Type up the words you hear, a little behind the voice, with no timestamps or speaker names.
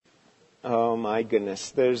Oh my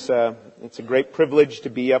goodness. It's a great privilege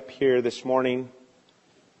to be up here this morning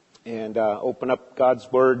and open up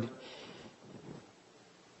God's Word.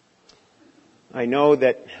 I know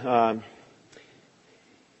that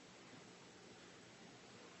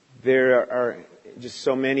there are just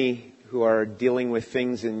so many who are dealing with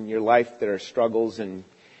things in your life that are struggles and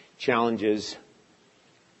challenges.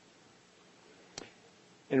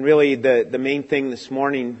 And really the main thing this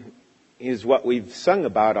morning is what we've sung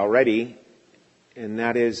about already, and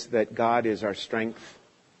that is that God is our strength.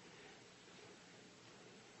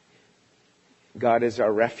 God is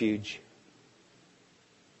our refuge.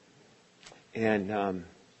 And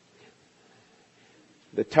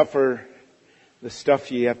the tougher the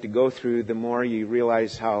stuff you have to go through, the more you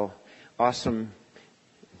realize how awesome,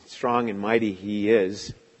 strong, and mighty He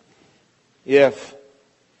is. If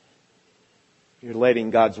you're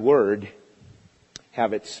letting God's Word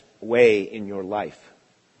have its way in your life.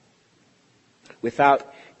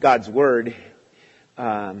 Without God's Word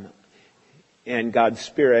and God's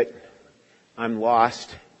Spirit, I'm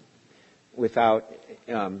lost without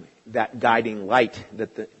that guiding light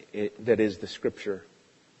that is the Scripture.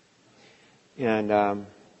 And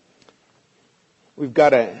we've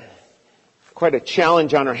got quite a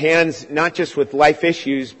challenge on our hands, not just with life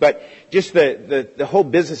issues, but just the whole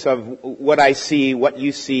business of what I see, what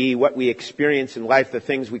you see, what we experience in life, the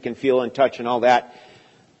things we can feel and touch and all that.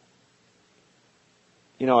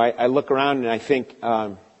 You know, I look around and I think,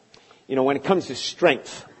 when it comes to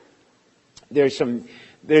strength, there's some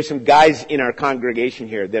guys in our congregation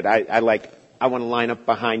here that I want to line up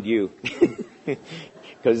behind you.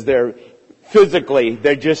 Because they're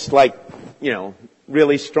just like,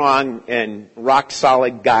 really strong and rock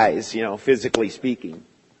solid guys, physically speaking.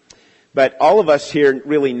 But all of us here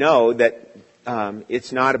really know that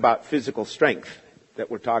it's not about physical strength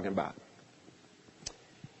that we're talking about.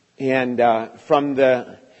 And from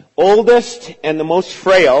the oldest and the most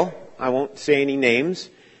frail, I won't say any names,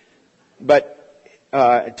 but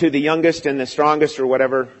to the youngest and the strongest or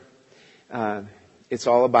whatever, it's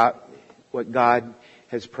all about what God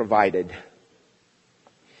has provided.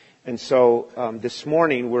 And so this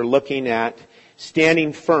morning we're looking at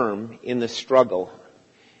standing firm in the struggle.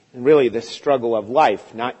 And really the struggle of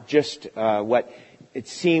life, not just what it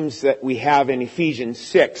seems that we have in Ephesians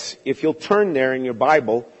 6. If you'll turn there in your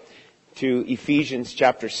Bible to Ephesians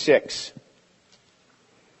chapter 6.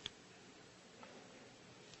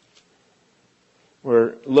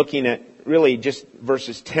 We're looking at really just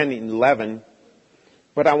verses 10 and 11.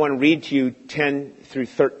 But I want to read to you 10 through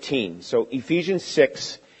 13. So Ephesians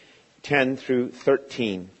 6, 10 through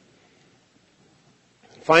 13.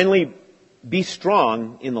 Finally, be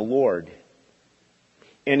strong in the Lord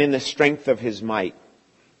and in the strength of His might.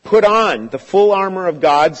 Put on the full armor of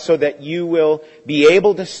God so that you will be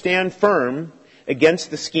able to stand firm against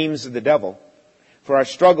the schemes of the devil. For our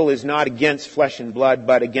struggle is not against flesh and blood,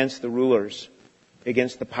 but against the rulers,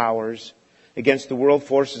 against the powers, against the world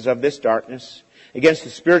forces of this darkness, against the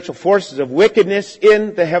spiritual forces of wickedness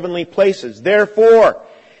in the heavenly places. Therefore,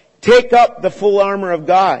 take up the full armor of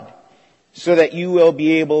God so that you will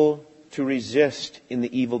be able to resist in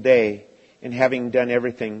the evil day, and having done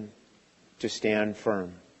everything, to stand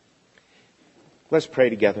firm. Let's pray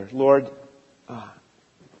together. Lord,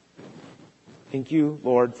 thank you,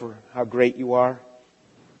 Lord, for how great you are.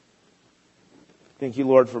 Thank you,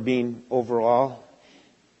 Lord, for being over all.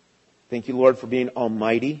 Thank you, Lord, for being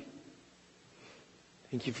almighty.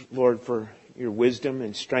 Thank you, Lord, for your wisdom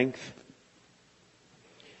and strength.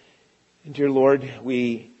 And dear Lord,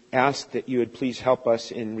 we ask that you would please help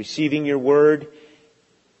us in receiving your word.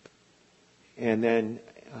 And then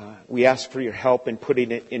we ask for your help in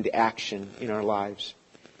putting it into action in our lives.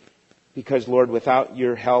 Because, Lord, without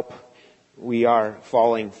your help, we are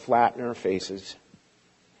falling flat in our faces.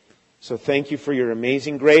 So thank you for your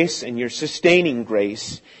amazing grace and your sustaining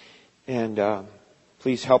grace. And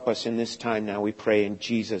please help us in this time now, we pray in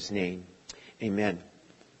Jesus' name. Amen.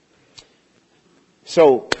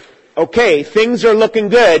 So, okay, things are looking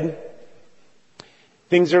good.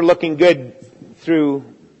 Things are looking good through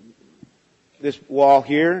this wall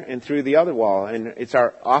here and through the other wall. And it's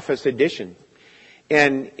our office addition.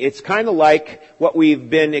 And it's kind of like what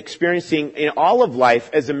we've been experiencing in all of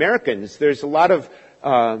life as Americans. There's a lot of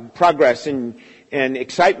progress and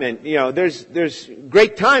excitement. There's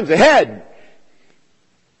great times ahead.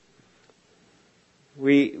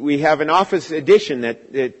 We have an office addition that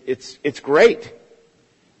it's great.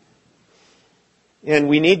 And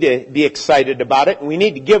we need to be excited about it. And we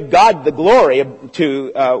need to give God the glory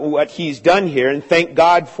to what He's done here. And thank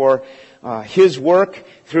God for His work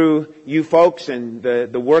through you folks and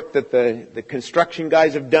the work that the construction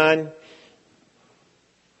guys have done.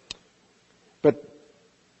 But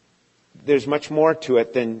there's much more to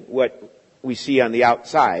it than what we see on the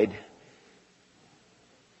outside.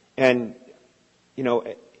 And,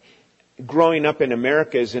 growing up in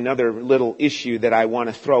America is another little issue that I want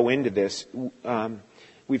to throw into this.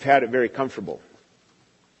 We've had it very comfortable.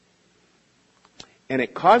 And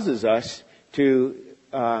it causes us to,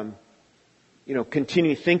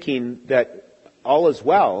 continue thinking that all is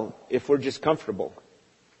well if we're just comfortable.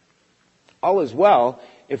 All is well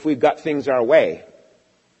if we've got things our way.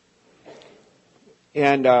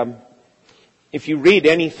 And if you read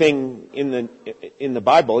anything in the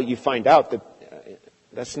Bible, you find out that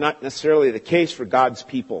that's not necessarily the case for God's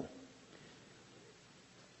people.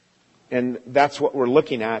 And that's what we're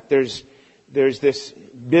looking at. There's this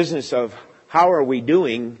business of how are we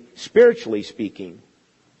doing spiritually speaking?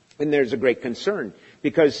 And there's a great concern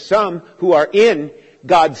because some who are in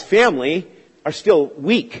God's family are still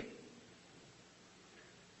weak.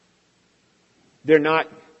 They're not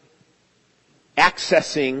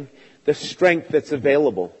accessing the strength that's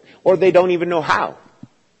available, or they don't even know how.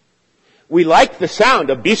 We like the sound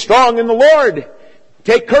of be strong in the Lord.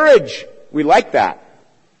 Take courage. We like that.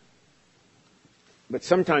 But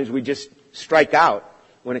sometimes we just strike out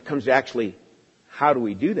when it comes to actually how do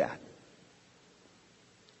we do that?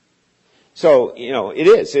 So,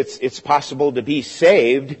 it's possible to be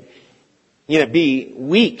saved, be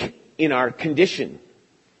weak in our condition,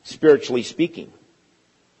 spiritually speaking.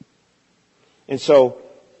 And so,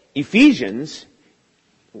 Ephesians,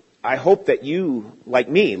 I hope that you, like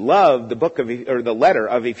me, love the the letter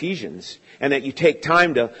of Ephesians, and that you take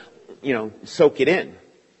time to, soak it in.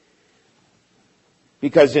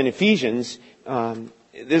 Because in Ephesians,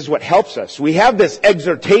 this is what helps us. We have this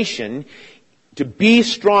exhortation to be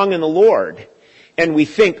strong in the Lord, and we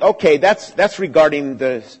think, okay, that's regarding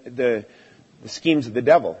the schemes of the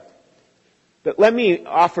devil. But let me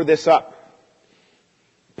offer this up.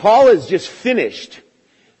 Paul has just finished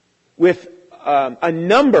with a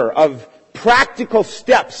number of practical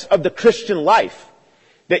steps of the Christian life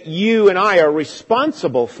that you and I are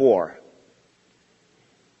responsible for.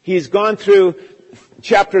 He's gone through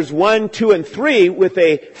chapters 1, 2, and 3 with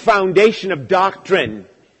a foundation of doctrine.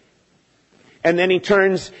 And then he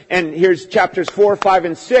turns, and here's chapters 4, 5,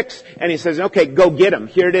 and 6, and he says, okay, go get them.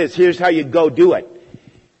 Here it is. Here's how you go do it.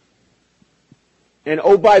 And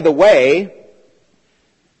oh, by the way,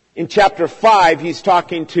 in chapter 5, he's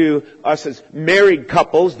talking to us as married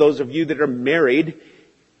couples, those of you that are married.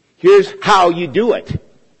 Here's how you do it.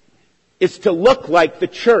 It's to look like the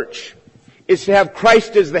church. It's to have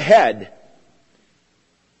Christ as the head.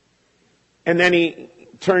 And then he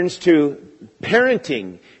turns to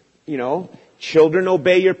parenting. Children,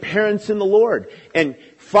 obey your parents in the Lord. And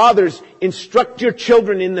fathers, instruct your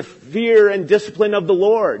children in the fear and discipline of the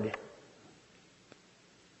Lord.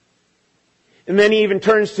 And then he even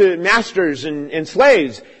turns to masters and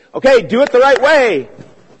slaves. Okay, do it the right way.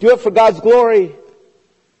 Do it for God's glory.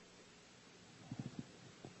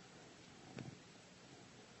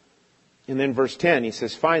 And then verse 10, he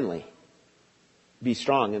says, finally, be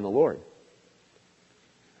strong in the Lord.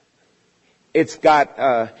 It's got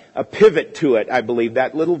a pivot to it, I believe,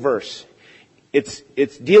 that little verse.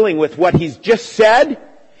 It's dealing with what he's just said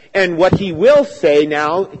and what he will say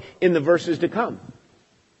now in the verses to come.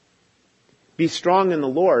 Be strong in the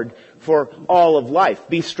Lord for all of life.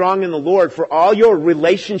 Be strong in the Lord for all your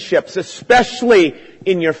relationships, especially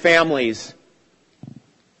in your families.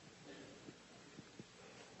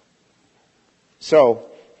 So,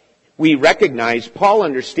 we recognize, Paul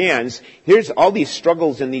understands, here's all these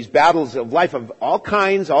struggles and these battles of life of all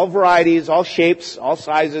kinds, all varieties, all shapes, all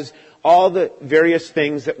sizes, all the various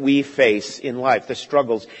things that we face in life, the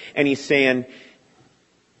struggles. And he's saying,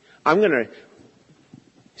 I'm going to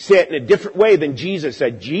say it in a different way than Jesus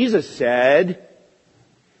said. Jesus said,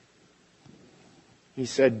 he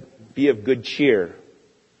said, be of good cheer.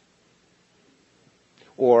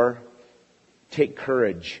 Or, take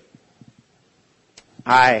courage.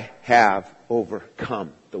 I have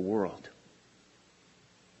overcome the world.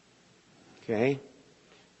 Okay?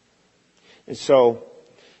 And so,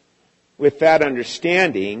 with that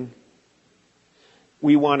understanding,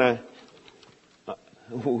 we want to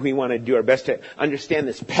do our best to understand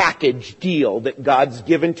this package deal that God's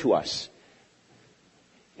given to us.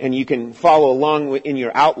 And you can follow along in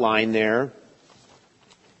your outline there.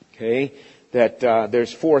 Okay? That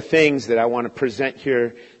there's 4 things that I want to present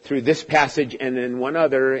here through this passage and then one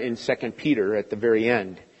other in 2 Peter at the very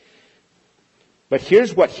end. But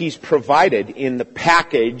here's what he's provided in the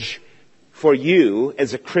package for you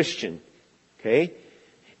as a Christian. Okay?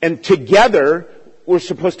 And together, we're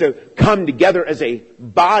supposed to come together as a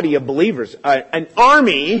body of believers, an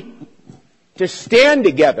army to stand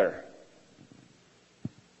together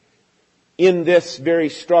in this very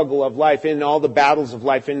struggle of life, in all the battles of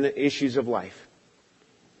life, in the issues of life.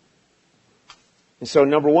 And so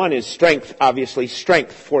number one is strength, obviously,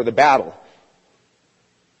 strength for the battle.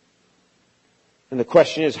 And the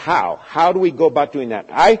question is how? How do we go about doing that?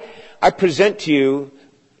 I present to you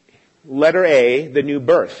letter A, the new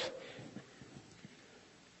birth.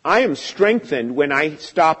 I am strengthened when I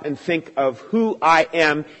stop and think of who I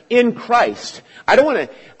am in Christ. I don't want to,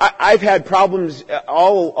 I've had problems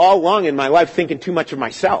all along in my life thinking too much of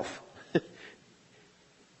myself.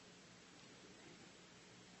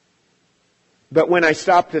 But when I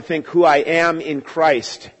stop to think who I am in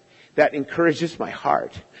Christ, that encourages my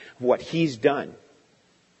heart of what He's done.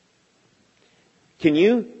 Can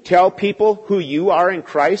you tell people who you are in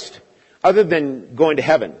Christ other than going to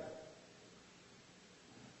heaven?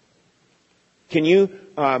 Can you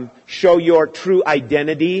show your true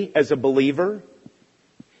identity as a believer?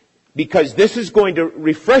 Because this is going to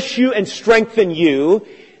refresh you and strengthen you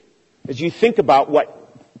as you think about what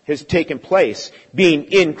has taken place, being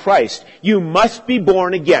in Christ. You must be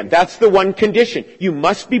born again. That's the one condition. You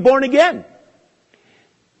must be born again.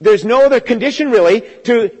 There's no other condition really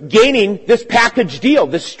to gaining this package deal,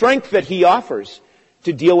 the strength that He offers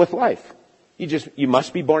to deal with life. You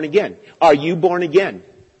must be born again. Are you born again?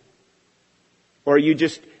 Or are you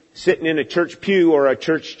just sitting in a church pew or a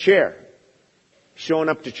church chair, showing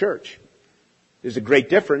up to church? There's a great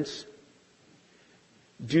difference.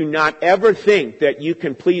 Do not ever think that you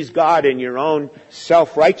can please God in your own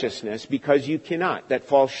self-righteousness, because you cannot. That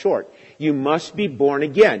falls short. You must be born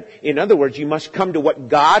again. In other words, you must come to what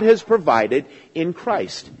God has provided in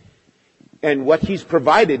Christ. And what He's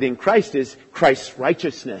provided in Christ is Christ's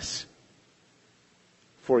righteousness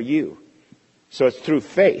for you. So it's through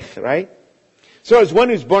faith, right? So as one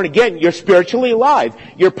who's born again, you're spiritually alive.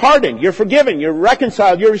 You're pardoned. You're forgiven. You're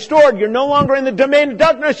reconciled. You're restored. You're no longer in the domain of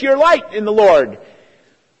darkness. You're light in the Lord.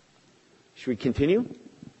 Should we continue?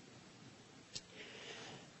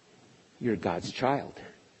 You're God's child.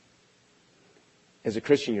 As a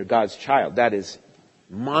Christian, you're God's child. That is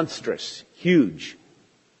monstrous, huge.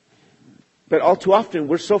 But all too often,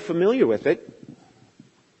 we're so familiar with it,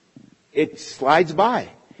 it slides by.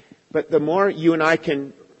 But the more you and I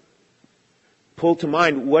can pull to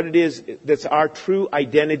mind what it is that's our true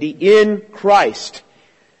identity in Christ,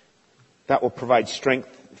 that will provide strength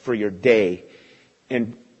for your day.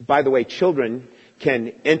 And by the way, children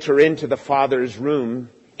can enter into the Father's room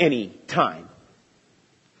any time.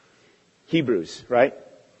 Hebrews, right?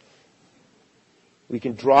 We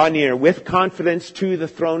can draw near with confidence to the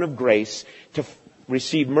throne of grace to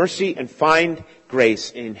receive mercy and find grace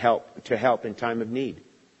in to help in time of need.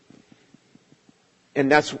 And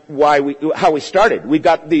that's why how we started. We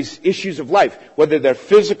got these issues of life, whether they're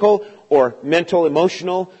physical or mental,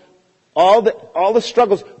 emotional, all the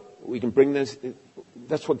struggles. We can bring this.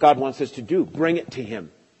 That's what God wants us to do. Bring it to Him.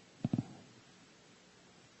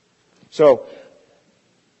 So,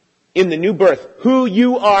 in the new birth, who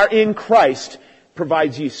you are in Christ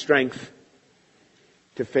provides you strength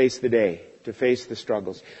to face the day, to face the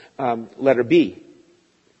struggles. Letter B.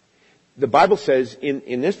 The Bible says,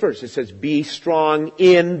 in this verse, it says, be strong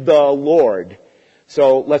in the Lord.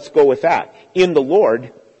 So let's go with that. In the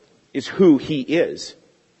Lord is who He is.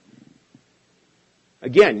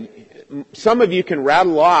 Again, some of you can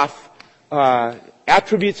rattle off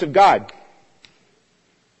attributes of God.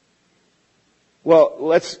 Well,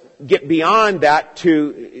 let's get beyond that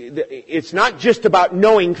it's not just about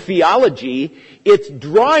knowing theology, it's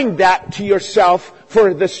drawing that to yourself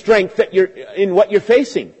for the strength that you're in what you're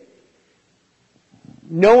facing.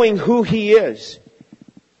 Knowing who He is.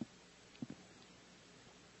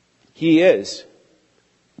 He is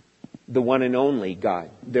the one and only God.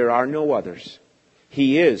 There are no others.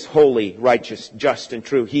 He is holy, righteous, just, and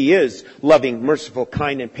true. He is loving, merciful,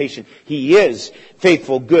 kind, and patient. He is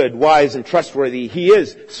faithful, good, wise, and trustworthy. He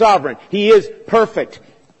is sovereign. He is perfect.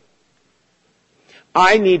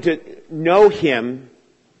 I need to know Him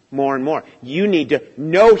more and more. You need to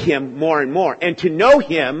know Him more and more. And to know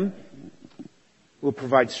Him will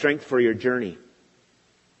provide strength for your journey.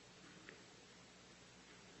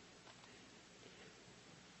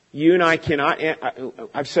 You and I cannot,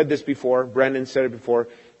 I've said this before, Brendan said it before,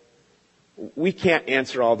 we can't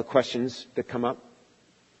answer all the questions that come up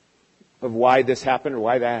of why this happened or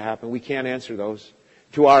why that happened. We can't answer those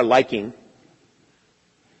to our liking.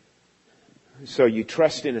 So you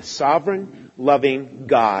trust in a sovereign, loving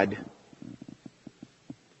God.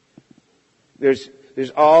 There's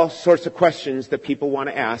all sorts of questions that people want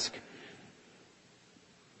to ask.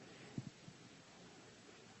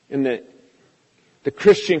 And The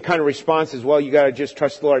Christian kind of response is, well, you got to just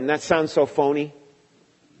trust the Lord. And that sounds so phony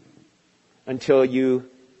until you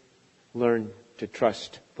learn to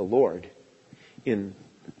trust the Lord in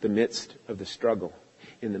the midst of the struggle,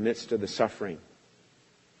 in the midst of the suffering.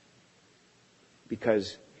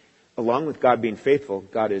 Because along with God being faithful,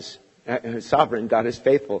 God is sovereign, God is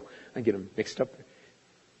faithful. I get them mixed up there.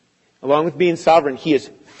 Along with being sovereign, He is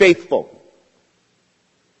faithful.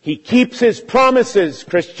 He keeps His promises,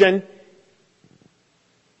 Christian.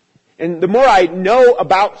 And the more I know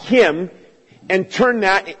about Him and turn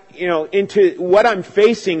that, into what I'm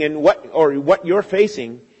facing and what you're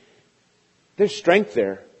facing, there's strength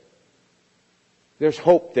there. There's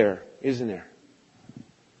hope there, isn't there?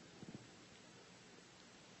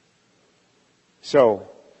 So,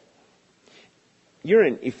 you're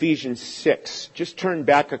in Ephesians 6. Just turn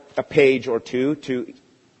back a page or two to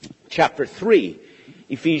chapter 3.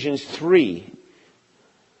 Ephesians 3.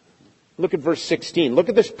 Look at verse 16. Look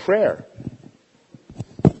at this prayer.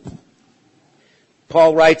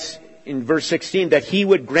 Paul writes in verse 16 that He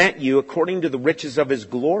would grant you, according to the riches of His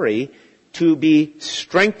glory, to be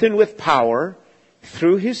strengthened with power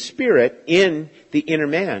through His Spirit in the inner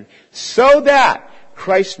man, so that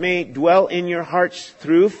Christ may dwell in your hearts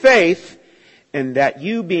through faith, and that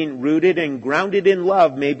you, being rooted and grounded in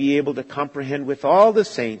love, may be able to comprehend with all the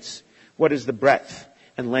saints what is the breadth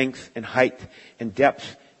and length and height and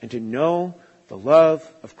depth, and to know the love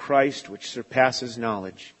of Christ which surpasses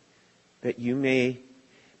knowledge, that you may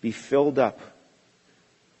be filled up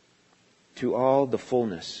to all the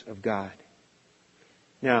fullness of God.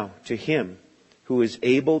 Now, to Him who is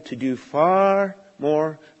able to do far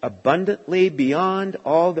more abundantly beyond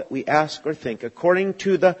all that we ask or think, according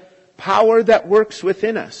to the power that works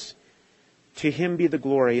within us, to Him be the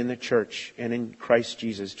glory in the church and in Christ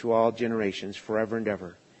Jesus to all generations, forever and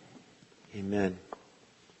ever. Amen.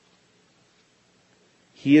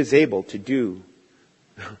 He is able to do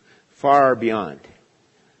far beyond,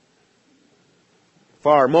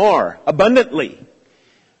 far more abundantly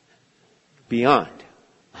beyond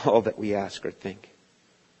all that we ask or think.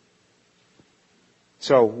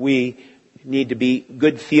 So we need to be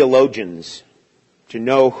good theologians to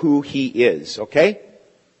know who He is, okay?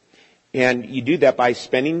 And you do that by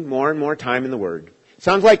spending more and more time in the Word.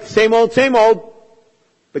 Sounds like same old,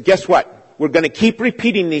 but guess what? We're going to keep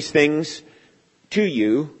repeating these things to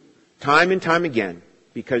you time and time again,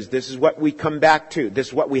 because this is what we come back to. This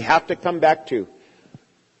is what we have to come back to.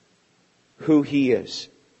 Who He is.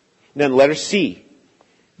 And then letter C,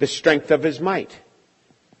 the strength of His might.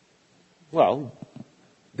 Well,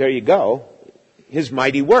 there you go. His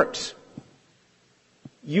mighty works.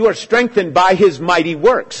 You are strengthened by His mighty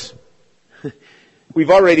works.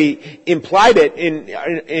 We've already implied it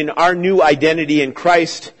in our new identity in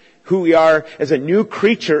Christ, who we are as a new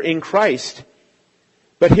creature in Christ.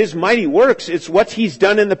 But His mighty works, it's what He's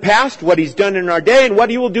done in the past, what He's done in our day, and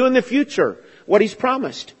what He will do in the future. What He's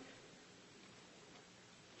promised.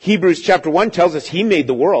 Hebrews chapter 1 tells us He made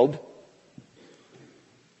the world.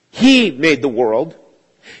 He made the world.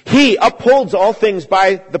 He upholds all things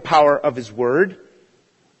by the power of His word.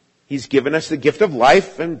 He's given us the gift of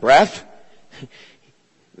life and breath.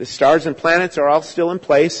 The stars and planets are all still in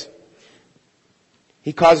place.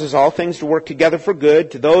 He causes all things to work together for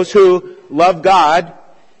good to those who love God.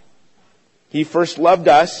 He first loved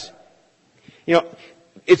us.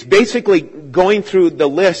 It's basically going through the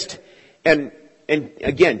list and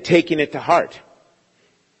again, taking it to heart.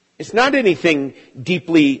 It's not anything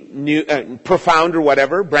deeply new, profound or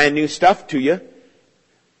whatever, brand new stuff to you.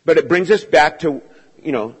 But it brings us back to,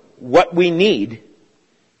 what we need.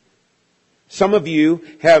 Some of you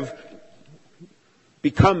have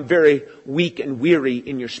become very weak and weary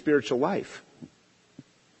in your spiritual life.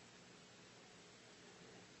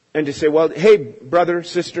 And to say, well, hey, brother,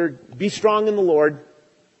 sister, be strong in the Lord.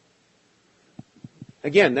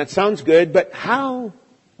 Again, that sounds good, but how?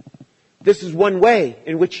 This is one way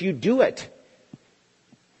in which you do it.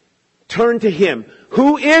 Turn to Him.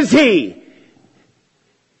 Who is He?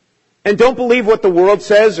 And don't believe what the world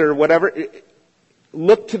says or whatever.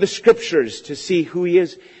 Look to the Scriptures to see who He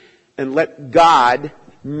is, and let God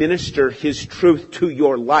minister His truth to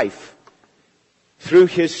your life through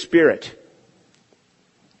His Spirit.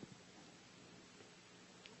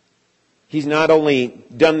 He's not only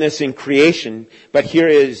done this in creation, but here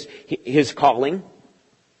is His calling.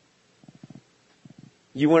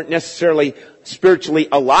 You weren't necessarily spiritually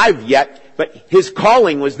alive yet, but His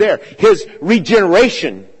calling was there. His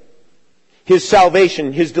regeneration, His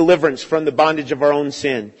salvation, His deliverance from the bondage of our own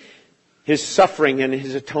sin, His suffering and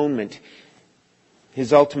His atonement,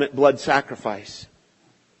 His ultimate blood sacrifice.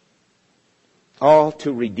 All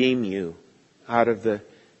to redeem you out of the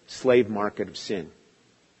slave market of sin.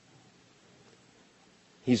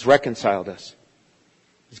 He's reconciled us.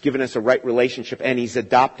 He's given us a right relationship, and He's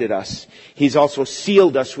adopted us. He's also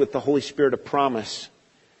sealed us with the Holy Spirit of promise.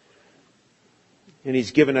 And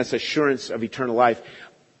He's given us assurance of eternal life.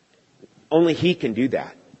 Only He can do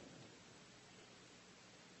that.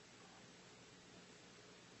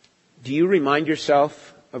 Do you remind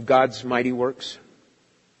yourself of God's mighty works?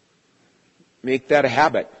 Make that a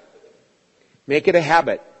habit. Make it a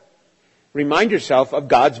habit. Remind yourself of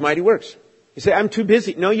God's mighty works. You say, I'm too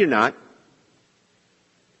busy. No, you're not.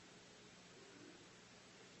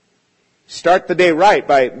 Start the day right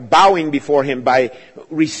by bowing before Him, by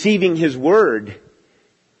receiving His Word.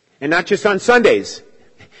 And not just on Sundays.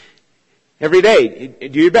 Every day,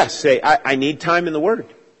 do your best. Say, I need time in the Word.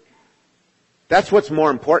 That's what's more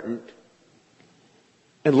important.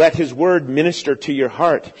 And let His Word minister to your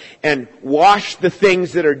heart. And wash the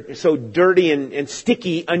things that are so dirty and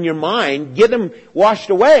sticky on your mind. Get them washed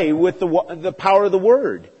away with the power of the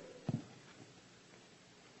Word.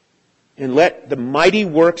 And let the mighty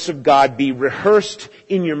works of God be rehearsed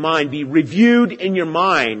in your mind, be reviewed in your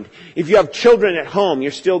mind. If you have children at home,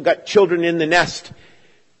 you've still got children in the nest,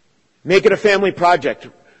 make it a family project.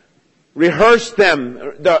 Rehearse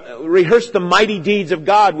the mighty deeds of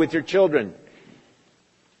God with your children.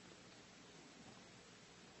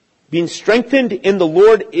 Being strengthened in the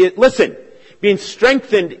Lord, being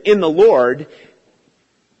strengthened in the Lord,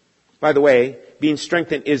 by the way, being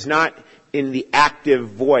strengthened is not in the active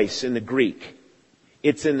voice in the Greek.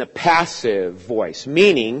 It's in the passive voice.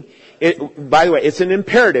 Meaning, by the way, it's an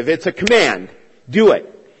imperative. It's a command. Do it.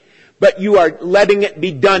 But you are letting it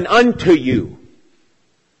be done unto you.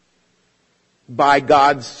 By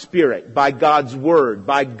God's Spirit. By God's Word.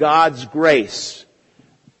 By God's grace.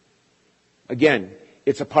 Again,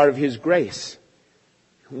 it's a part of His grace.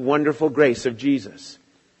 Wonderful grace of Jesus.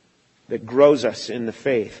 That grows us in the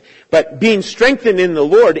faith. But being strengthened in the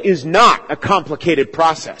Lord is not a complicated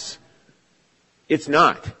process. It's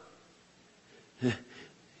not.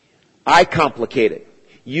 I complicate it.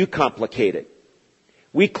 You complicate it.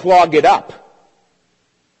 We clog it up.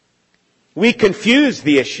 We confuse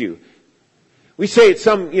the issue. We say it's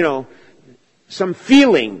some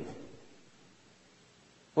feeling.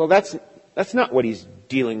 Well, that's not what He's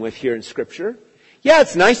dealing with here in Scripture. Yeah,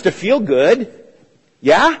 it's nice to feel good.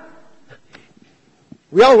 Yeah?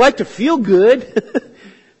 We all like to feel good.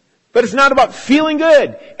 But it's not about feeling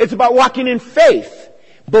good. It's about walking in faith.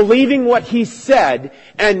 Believing what He said.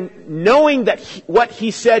 And knowing that what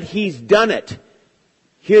He said, He's done it.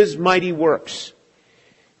 His mighty works.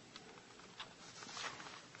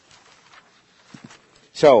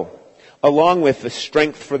 So, along with the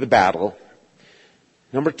strength for the battle,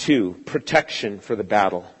 number 2, protection for the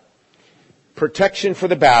battle. Protection for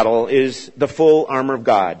the battle is the full armor of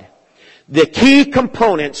God. The key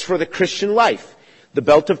components for the Christian life. The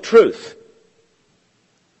belt of truth.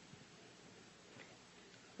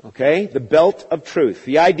 Okay? The belt of truth.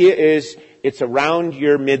 The idea is it's around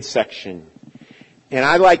your midsection. And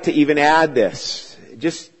I like to even add this.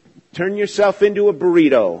 Just turn yourself into a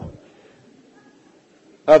burrito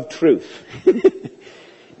of truth.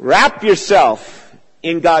 Wrap yourself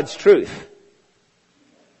in God's truth.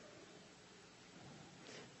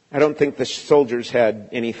 I don't think the soldiers had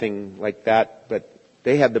anything like that, but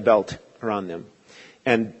they had the belt around them.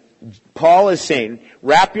 And Paul is saying,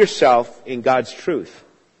 wrap yourself in God's truth.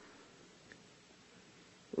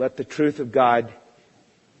 Let the truth of God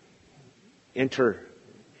enter.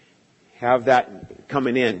 Have that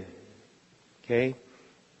coming in. Okay?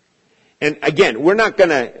 And again, we're not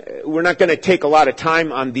gonna take a lot of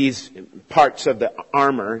time on these parts of the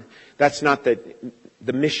armor. That's not the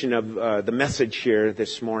mission of the message here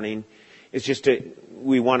this morning. It's just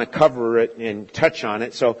we want to cover it and touch on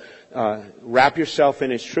it. So wrap yourself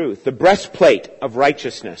in His truth. The breastplate of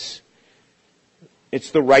righteousness.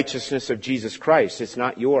 It's the righteousness of Jesus Christ. It's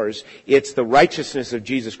not yours. It's the righteousness of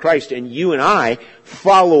Jesus Christ. And you and I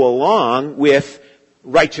follow along with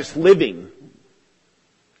righteous living.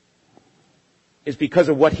 It's because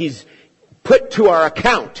of what He's put to our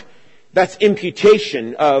account. That's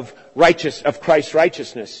imputation of Christ's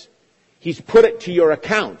righteousness. He's put it to your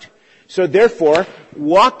account. So therefore,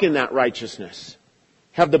 walk in that righteousness.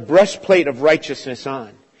 Have the breastplate of righteousness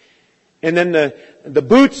on. And then the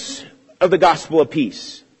boots of the gospel of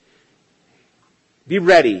peace. Be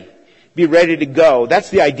ready. Be ready to go. That's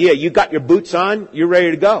the idea. You got your boots on, you're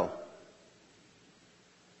ready to go.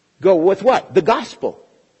 Go with what? The gospel.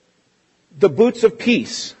 The boots of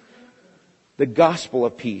peace. The gospel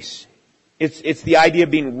of peace. It's the idea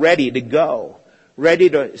of being ready to go. Ready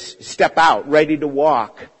to step out. Ready to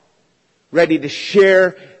walk. ready to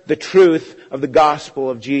share the truth of the gospel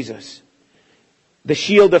of Jesus. The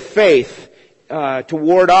shield of faith to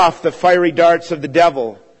ward off the fiery darts of the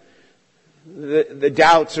devil, the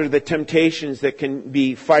doubts or the temptations that can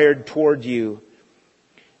be fired toward you.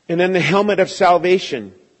 And then the helmet of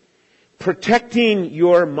salvation, protecting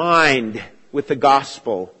your mind with the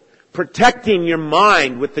gospel, protecting your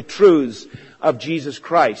mind with the truths of Jesus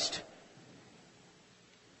Christ,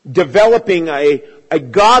 developing a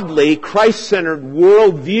godly, Christ-centered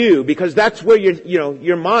worldview, because that's where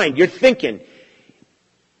your mind, your thinking.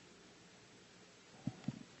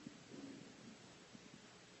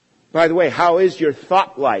 By the way, how is your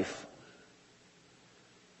thought life?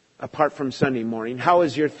 Apart from Sunday morning, how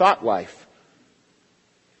is your thought life?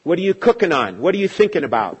 What are you cooking on? What are you thinking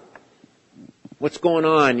about? What's going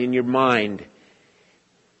on in your mind?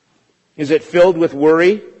 Is it filled with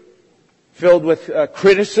worry? Filled with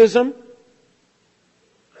criticism?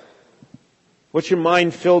 What's your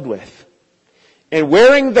mind filled with? And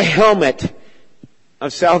wearing the helmet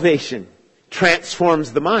of salvation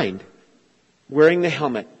transforms the mind. Wearing the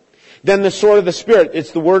helmet. Then the sword of the Spirit,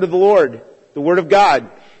 it's the word of the Lord, the word of God.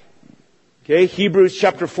 Okay, Hebrews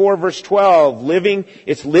chapter 4 verse 12,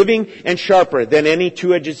 it's living and sharper than any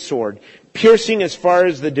two-edged sword, piercing as far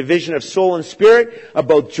as the division of soul and spirit, of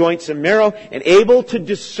both joints and marrow, and able to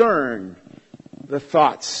discern the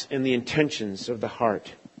thoughts and the intentions of the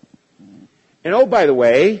heart. And oh, by the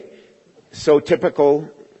way, so typical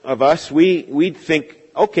of us, we'd think,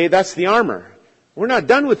 okay, that's the armor. We're not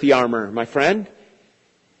done with the armor, my friend.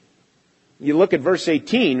 You look at verse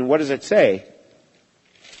 18, what does it say?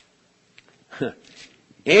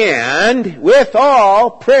 And with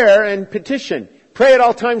all prayer and petition. Pray at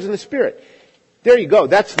all times in the Spirit. There you go.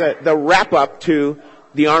 That's the wrap up to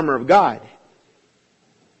the armor of God.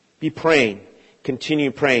 Be praying.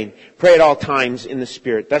 Continue praying. Pray at all times in the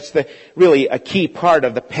Spirit. That's really a key part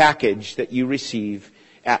of the package that you receive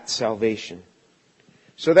at salvation.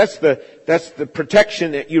 So that's the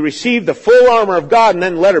protection that you receive, the full armor of God. And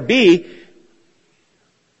then letter B,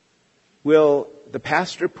 will the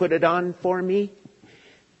pastor put it on for me?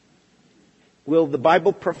 Will the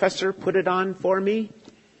Bible professor put it on for me?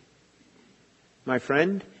 My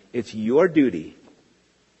friend, it's your duty,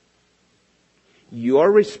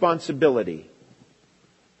 your responsibility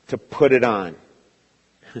to put it on.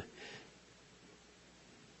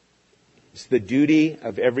 It's the duty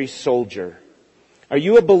of every soldier. Are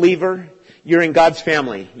you a believer? You're in God's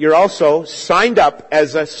family. You're also signed up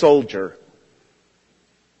as a soldier,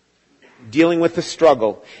 dealing with the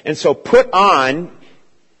struggle. And so put on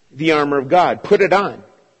the armor of God. Put it on.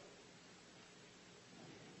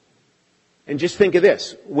 And just think of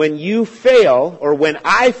this. When you fail, or when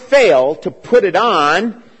I fail to put it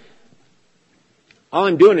on, all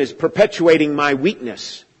I'm doing is perpetuating my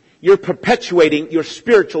weakness. You're perpetuating your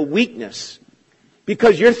spiritual weakness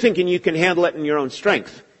because you're thinking you can handle it in your own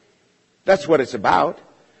strength. That's what it's about.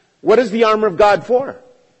 What is the armor of God for?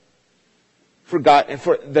 For God,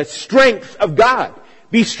 for the strength of God.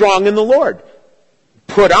 Be strong in the Lord.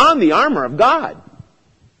 Put on the armor of God.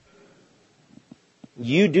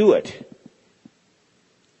 You do it.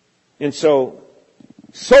 And so,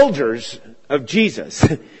 soldiers of Jesus,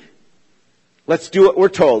 let's do what we're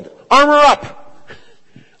told. Armor up!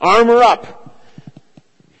 Armor up!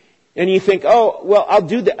 And you think, oh, well, I'll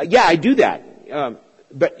do that. Yeah, I do that.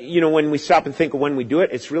 But, when we stop and think of when we do it,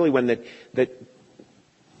 it's really when the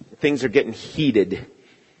things are getting heated.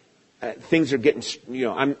 Things are getting,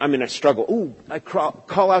 I'm in a struggle. Ooh, I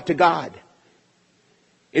call out to God.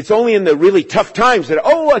 It's only in the really tough times that,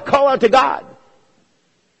 I call out to God.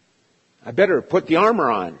 I better put the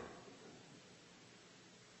armor on.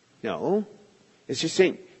 No. It's just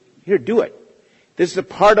saying, here, do it. This is a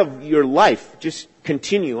part of your life. Just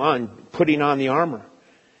continue on putting on the armor.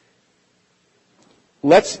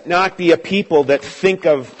 Let's not be a people that think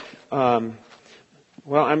of, I'm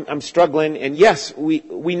struggling, and yes, we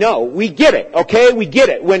know, we get it, okay? We get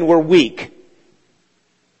it when we're weak.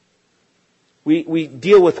 We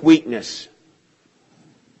deal with weakness.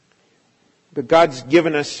 But God's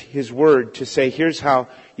given us His Word to say, here's how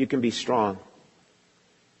you can be strong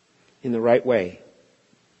in the right way.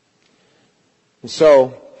 And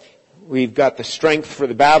so, we've got the strength for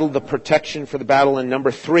the battle, the protection for the battle, and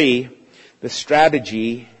number 3, the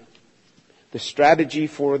strategy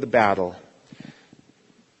for the battle.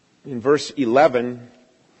 In verse 11,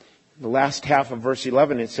 the last half of verse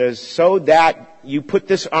 11, it says, so that you put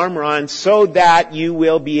this armor on, so that you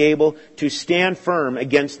will be able to stand firm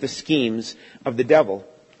against the schemes of the devil.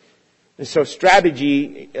 And so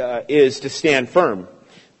strategy is to stand firm.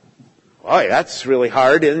 Boy, that's really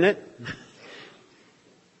hard, isn't it?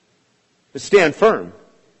 But stand firm.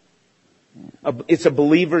 It's a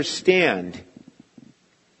believer's stand.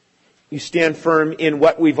 You stand firm in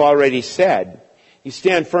what we've already said. You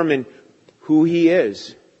stand firm in who He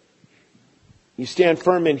is. You stand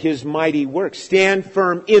firm in His mighty works. Stand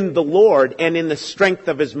firm in the Lord and in the strength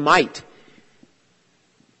of His might.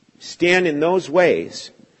 Stand in those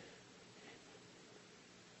ways.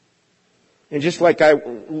 And just like I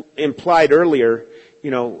implied earlier,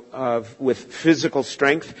 with physical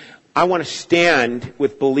strength, I want to stand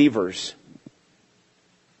with believers.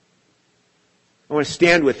 I want to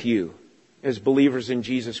stand with you as believers in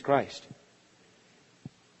Jesus Christ.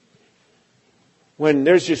 When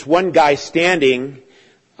there's just one guy standing,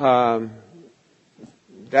 that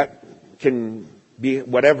can be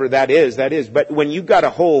whatever that is. But when you've got a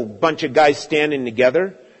whole bunch of guys standing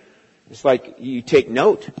together, it's like you take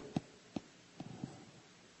note.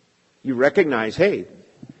 You recognize, hey,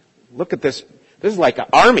 look at this. This is like an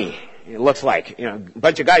army. It looks like, a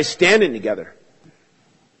bunch of guys standing together.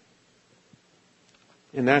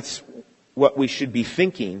 And that's what we should be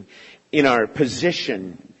thinking in our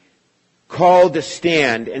position, called to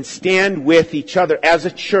stand and stand with each other as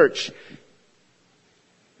a church.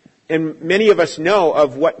 And many of us know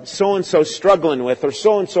of what so-and-so's struggling with, or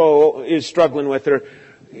so-and-so is struggling with, or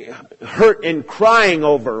hurt and crying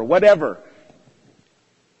over, or whatever.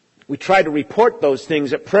 We try to report those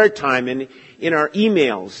things at prayer time and in our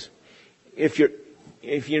emails. If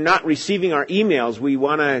you're not receiving our emails, we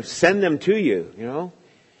want to send them to you,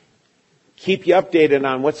 Keep you updated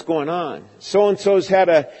on what's going on. So-and-so's had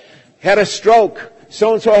a stroke.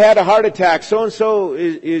 So-and-so had a heart attack. So-and-so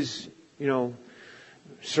is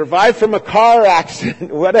survived from a car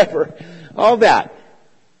accident, whatever. All that.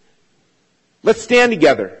 Let's stand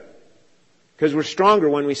together. Because we're stronger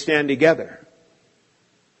when we stand together.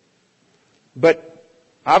 But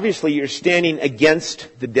obviously you're standing against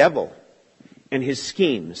the devil and his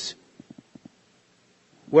schemes.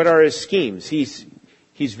 What are his schemes? He's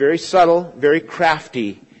very subtle, very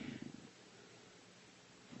crafty.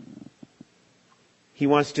 He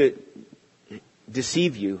wants to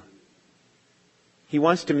deceive you. He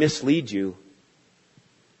wants to mislead you.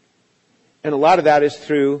 And a lot of that is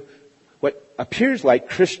through what appears like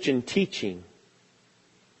Christian teaching.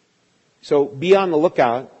 So be on the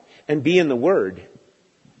lookout and be in the Word.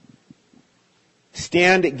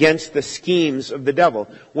 Stand against the schemes of the devil.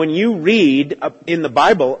 When you read in the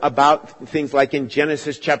Bible about things like in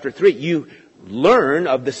Genesis chapter 3, you learn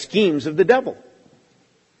of the schemes of the devil.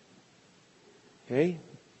 Okay?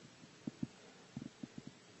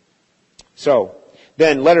 So,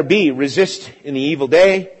 then letter B, resist in the evil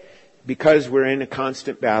day, because we're in a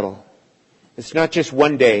constant battle. It's not just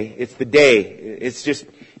one day, it's the day. It's just,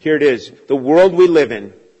 here it is, the world we live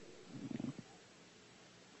in.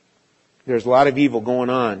 There's a lot of evil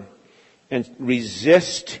going on. And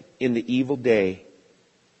resist in the evil day.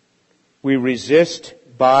 We resist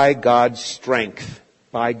by God's strength,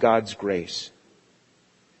 by God's grace.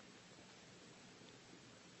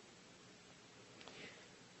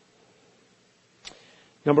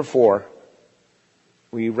 Number 4,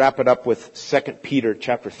 we wrap it up with 2 Peter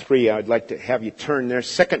chapter 3. I'd like to have you turn there.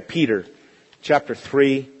 2 Peter chapter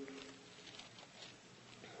 3.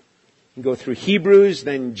 You go through Hebrews,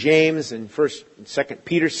 then James, and 1st and 2nd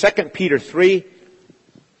Peter. 2 Peter 3.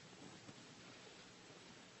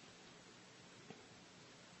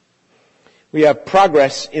 We have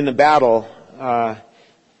progress in the battle. I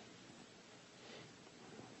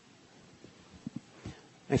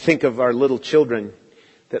think of our little children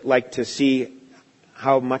that like to see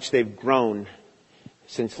how much they've grown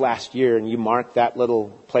since last year, and you mark that little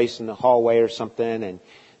place in the hallway or something,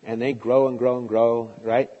 and they grow and grow and grow,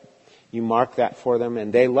 right? You mark that for them,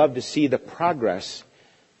 and they love to see the progress.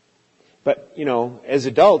 But, as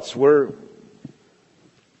adults, the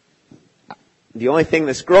only thing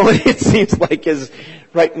that's growing, it seems like, is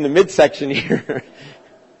right in the midsection here.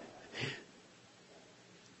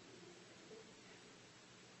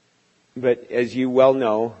 But as you well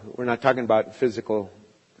know, we're not talking about physical,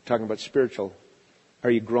 we're talking about spiritual.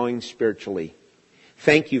 Are you growing spiritually?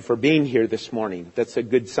 Thank you for being here this morning. That's a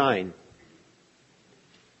good sign.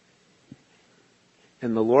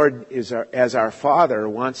 And the Lord, as our Father,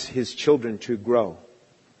 wants His children to grow.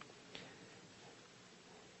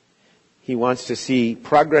 He wants to see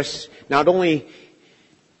progress, not only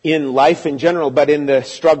in life in general, but in the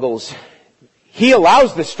struggles. He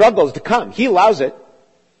allows the struggles to come. He allows it.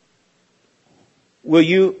 Will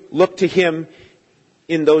you look to Him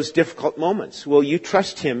in those difficult moments? Will you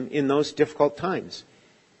trust Him in those difficult times?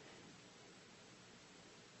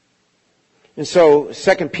 And so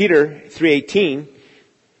 2 Peter 3:18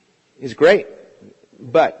 is great.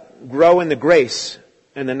 But grow in the grace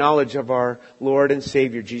and the knowledge of our Lord and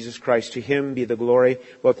Savior, Jesus Christ. To Him be the glory,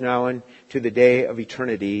 both now and to the day of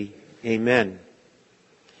eternity. Amen.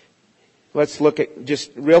 Let's look at,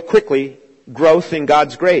 just real quickly, growth in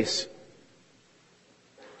God's grace.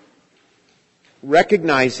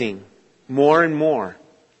 Recognizing more and more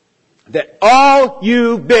that all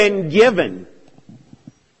you've been given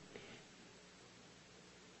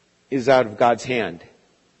is out of God's hand.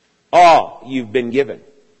 All you've been given.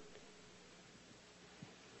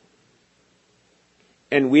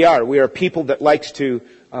 And we are people that likes to,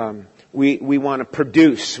 we want to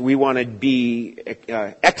produce, we want to be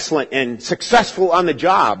excellent and successful on the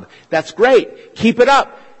job. That's great. Keep it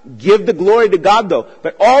up. Give the glory to God though.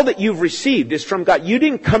 But all that you've received is from God. You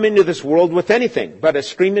didn't come into this world with anything but a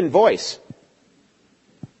screaming voice.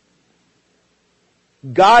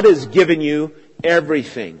 God has given you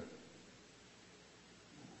everything.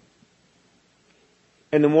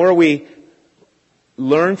 And the more we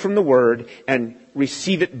learn from the Word and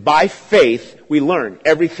receive it by faith, we learn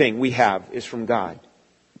everything we have is from God.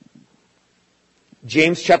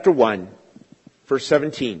 James chapter 1, verse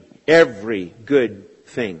 17. Every good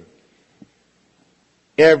thing,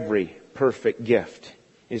 every perfect gift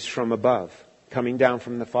is from above, coming down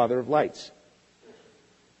from the Father of lights.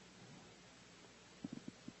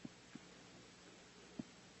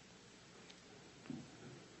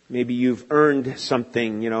 Maybe you've earned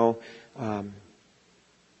something,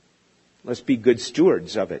 let's be good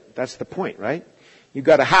stewards of it. That's the point, right? You've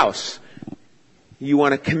got a house. You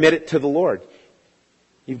want to commit it to the Lord.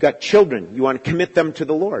 You've got children. You want to commit them to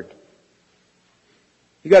the Lord.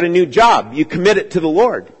 You got a new job. You commit it to the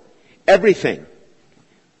Lord. Everything.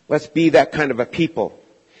 Let's be that kind of a people.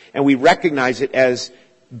 And we recognize it as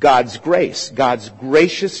God's grace. God's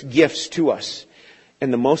gracious gifts to us.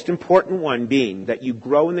 And the most important one being that you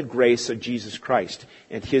grow in the grace of Jesus Christ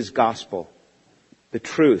and His gospel. The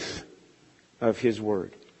truth of His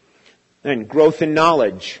Word. And growth in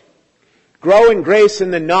knowledge. Grow in grace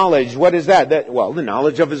and the knowledge. What is that? The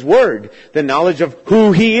knowledge of His Word. The knowledge of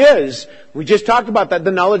who He is. We just talked about that.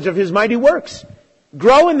 The knowledge of His mighty works.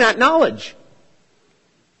 Grow in that knowledge.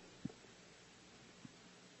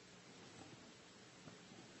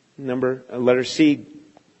 Letter C.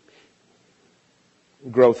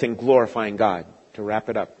 Growth in glorifying God. To wrap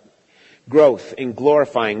it up. Growth in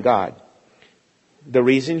glorifying God. The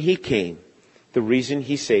reason He came. The reason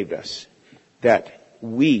He saved us. That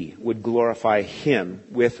we would glorify Him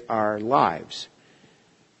with our lives.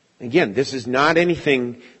 Again, this is not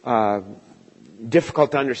anything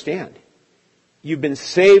difficult to understand. You've been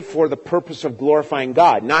saved for the purpose of glorifying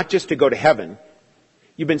God, not just to go to heaven.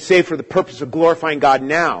 You've been saved for the purpose of glorifying God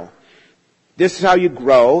now. This is how you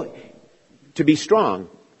grow to be strong.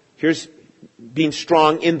 Here's being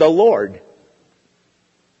strong in the Lord.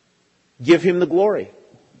 Give Him the glory.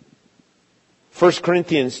 1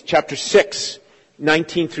 Corinthians chapter 6,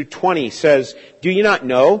 19 through 20 says, do you not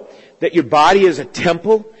know that your body is a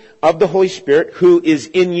temple of the Holy Spirit who is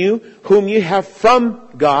in you, whom you have from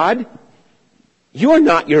God? You are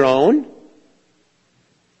not your own.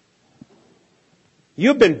 You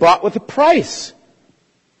have been bought with a price.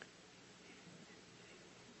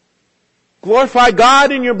 Glorify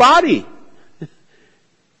God in your body.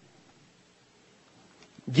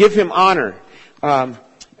 Give Him honor.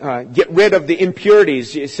 Get rid of the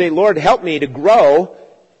impurities. You say, Lord, help me to grow.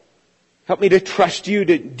 Help me to trust You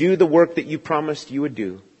to do the work that You promised You would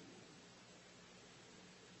do.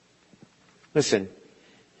 Listen,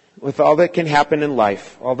 with all that can happen in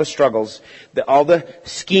life, all the struggles, all the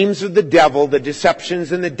schemes of the devil, the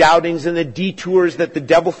deceptions and the doubtings and the detours that the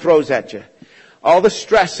devil throws at you, all the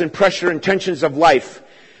stress and pressure and tensions of life,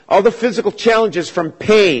 all the physical challenges from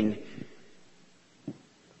pain,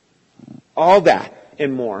 all that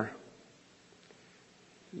and more.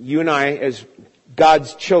 You and I, as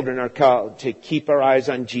God's children, are called to keep our eyes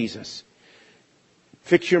on Jesus.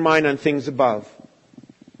 Fix your mind on things above.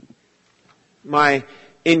 My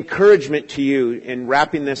encouragement to you in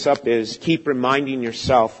wrapping this up is keep reminding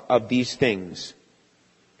yourself of these things.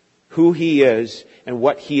 Who He is and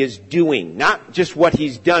what He is doing. Not just what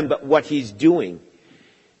He's done, but what He's doing.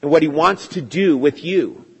 And what He wants to do with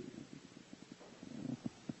you.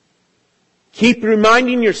 Keep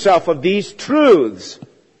reminding yourself of these truths.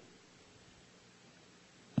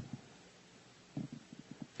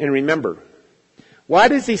 And remember, why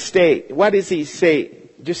does He say,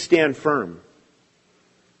 just stand firm?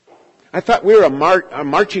 I thought we were a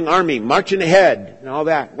marching army, marching ahead and all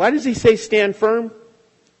that. Why does He say stand firm?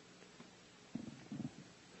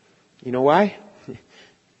 You know why?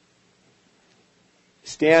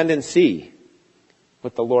 Stand and see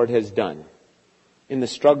what the Lord has done. in the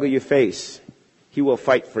struggle you face, He will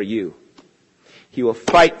fight for you. He will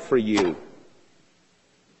fight for you.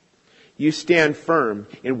 You stand firm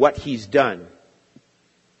in what He's done.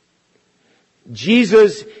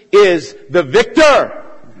 Jesus is the victor.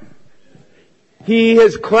 He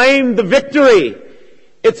has claimed the victory.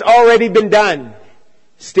 It's already been done.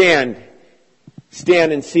 Stand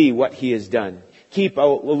and see what He has done. Keep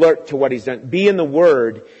alert to what He's done. Be in the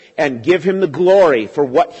Word and give Him the glory for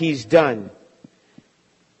what He's done.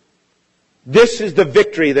 This is the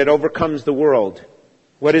victory that overcomes the world.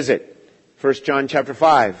 What is it? 1 John chapter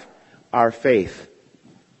 5. Our faith.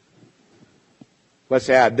 Let's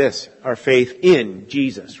add this. Our faith in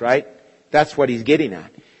Jesus, right? That's what He's getting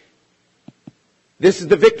at. This is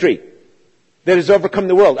the victory that has overcome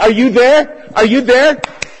the world. Are you there? Are you there?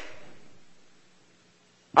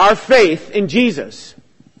 Our faith in Jesus.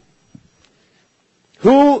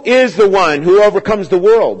 Who is the one who overcomes the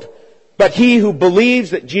world but he who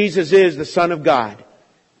believes that Jesus is the Son of God?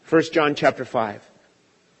 1 John chapter 5.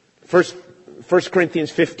 1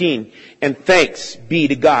 Corinthians 15. And thanks be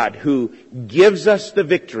to God who gives us the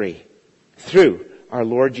victory through our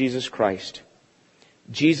Lord Jesus Christ.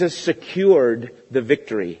 Jesus secured the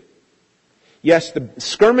victory. Yes, the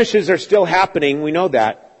skirmishes are still happening. We know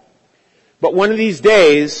that. But one of these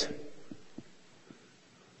days,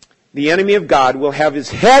 the enemy of God will have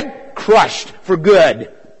his head crushed for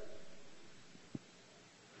good.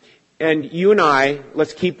 And you and I,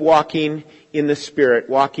 let's keep walking in the Spirit,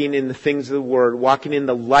 walking in the things of the Word, walking in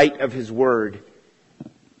the light of His Word.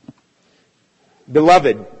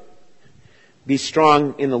 Beloved, be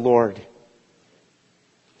strong in the Lord.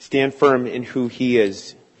 Stand firm in who He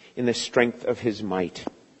is, in the strength of His might.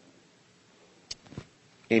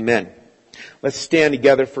 Amen. Let's stand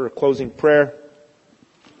together for a closing prayer.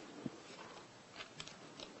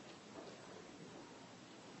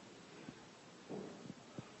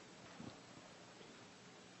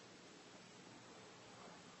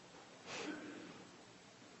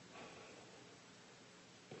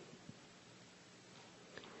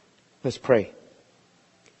 Let's pray.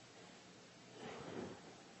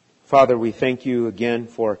 Father, we thank You again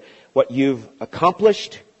for what You've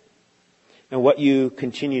accomplished and what You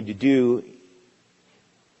continue to do,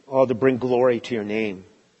 all to bring glory to Your name.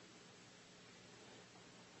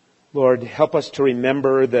 Lord, help us to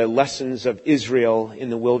remember the lessons of Israel in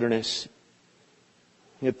the wilderness.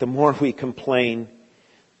 That the more we complain,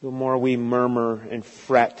 the more we murmur and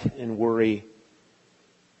fret and worry,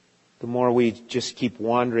 the more we just keep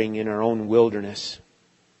wandering in our own wilderness.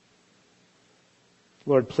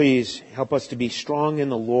 Lord, please help us to be strong in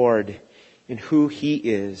the Lord, in who He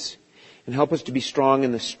is. And help us to be strong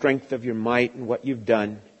in the strength of Your might and what You've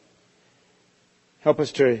done. Help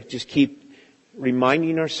us to just keep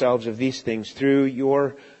reminding ourselves of these things through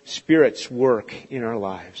Your Spirit's work in our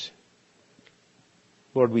lives.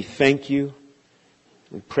 Lord, we thank You.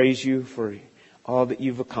 We praise You for all that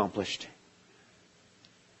You've accomplished.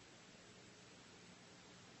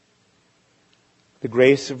 The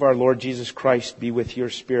grace of our Lord Jesus Christ be with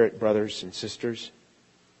your spirit, brothers and sisters.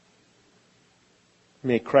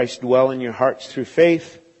 May Christ dwell in your hearts through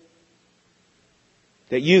faith,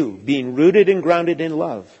 that you, being rooted and grounded in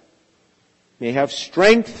love, may have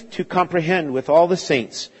strength to comprehend with all the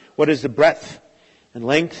saints what is the breadth and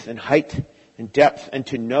length and height and depth, and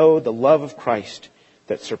to know the love of Christ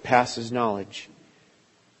that surpasses knowledge,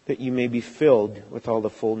 that you may be filled with all the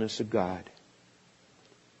fullness of God.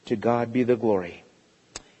 To God be the glory.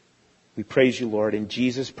 We praise You, Lord, in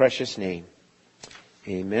Jesus' precious name.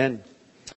 Amen.